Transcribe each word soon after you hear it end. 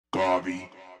Garvey,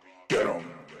 get 'em.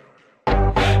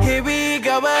 Here we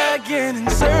go again in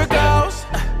circles.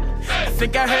 I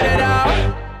think I heard it all.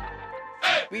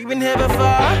 We've been here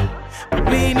before, but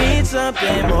we need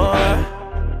something more.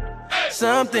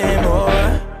 Something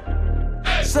more.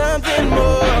 Something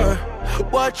more.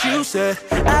 What you said,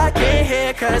 I can't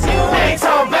hear, cause you ain't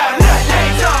talking about nothing.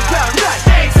 Ain't talking about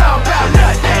nothing. Ain't talking about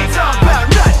nothing. Ain't talking about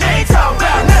nothing. Ain't talking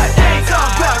about nothing. Ain't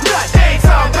talking about nothing. Ain't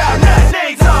talking about nothing.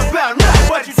 Ain't talking about nothing.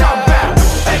 What you talking about?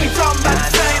 Baby, talking about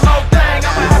the same old thing.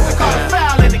 I'ma have to call a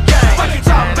foul in the game. What you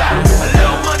talking about? A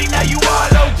little money, now you all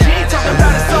OG. Talking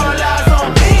about it's all eyes on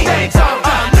me. Ain't talking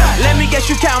about nothing. Let me guess,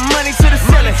 you count money to the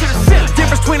ceiling.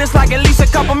 Difference between us like at least a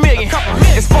couple million.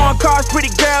 It's foreign cars,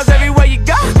 pretty girls everywhere you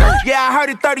go. Yeah, I heard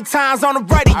it 30 times on the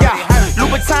radio.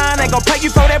 Louboutin ain't gon' pay you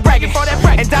for that bragging.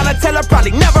 And Donatella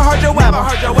probably never heard your album.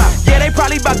 Yeah, they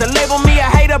probably about to label me a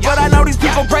hater, but I know these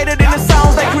people greater than the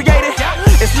songs they created.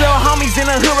 It's little homies in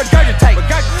the hood regurgitate,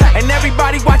 and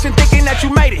everybody watching thinking that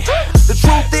you made it. The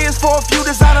truth is, for a few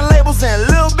designer labels and a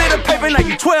little bit of paper, now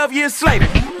you 12 years slated.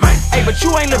 Hey, but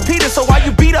you ain't Lil Peter, so why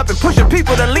you beat up and pushing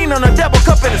people to lean on a double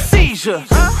cup and a seizure?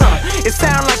 It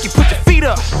sound like you put your feet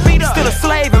up. Still a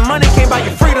slave and money can't buy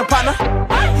your freedom, partner.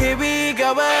 Here we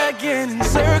go again in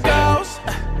circles.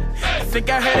 I think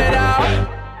I heard it all.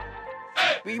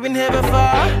 We've been here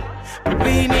before, but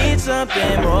we need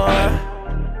something more.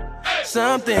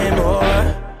 Something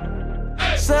more.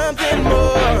 Something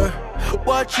more.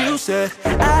 What you said,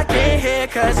 I can't hear,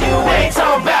 cause you ain't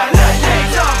talking about nothing.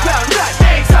 Ain't talking about nothing.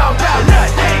 Ain't talking about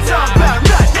nothing. Ain't talking about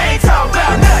nothing. Ain't talking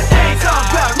about nothing. Ain't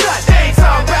talking about nothing. Ain't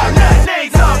talking about nothing.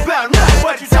 Ain't talking about nothing.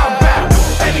 What you talking about?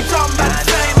 Baby, talking about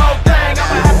the same old thing.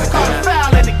 I'ma have to call a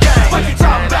foul in the game. What you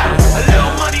talking about? A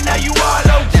little money, now you all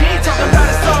OG. Talking about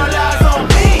it's all eyes on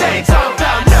me. Ain't talking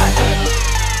about nothing.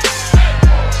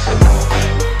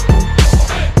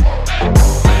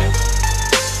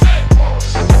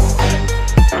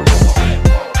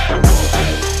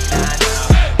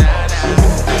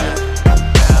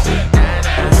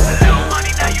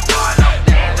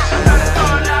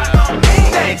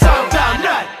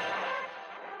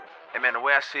 Man, the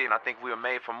way I see it, I think we were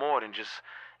made for more than just,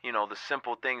 the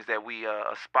simple things that we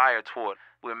aspire toward.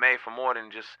 We were made for more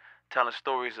than just telling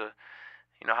stories of,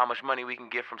 how much money we can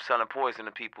get from selling poison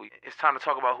to people. It's time to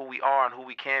talk about who we are and who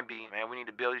we can be, man. We need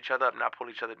to build each other up, not pull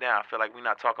each other down. I feel like we're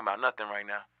not talking about nothing right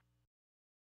now.